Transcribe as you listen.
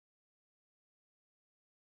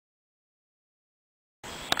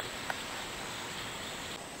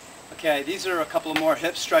Okay, these are a couple of more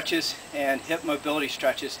hip stretches and hip mobility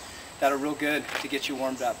stretches that are real good to get you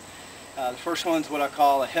warmed up. The first one's what I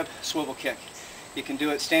call a hip swivel kick. You can do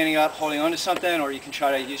it standing up, holding onto something, or you can try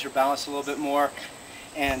to use your balance a little bit more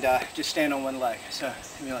and just stand on one leg. So,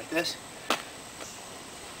 maybe like this.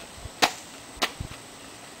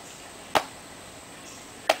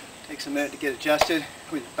 Takes a minute to get adjusted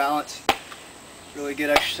with your balance. Really good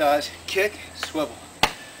exercise. Kick, swivel.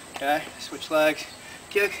 Okay, switch legs.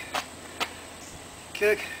 Kick,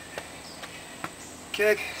 kick,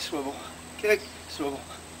 kick, swivel, kick, swivel,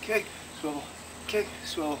 kick, swivel, kick,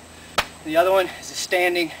 swivel. The other one is a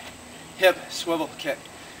standing hip swivel kick.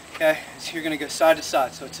 Okay, so you're going to go side to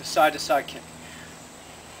side, so it's a side to side kick.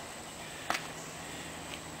 A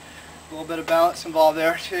little bit of balance involved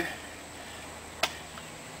there too.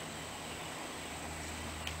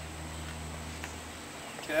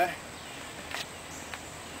 Okay.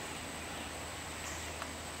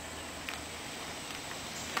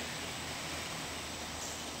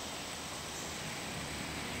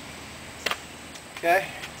 Okay,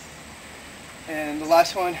 and the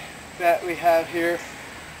last one that we have here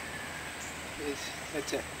is,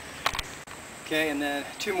 that's it. Okay, and then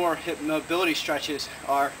two more hip mobility stretches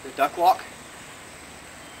are the duck walk.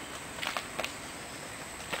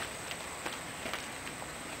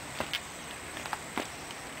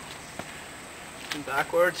 And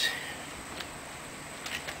backwards.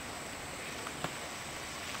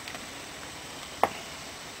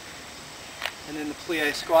 And then the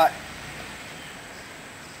plie squat.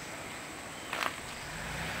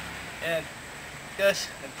 And this,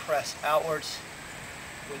 and press outwards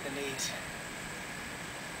with the knees.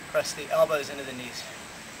 Press the elbows into the knees.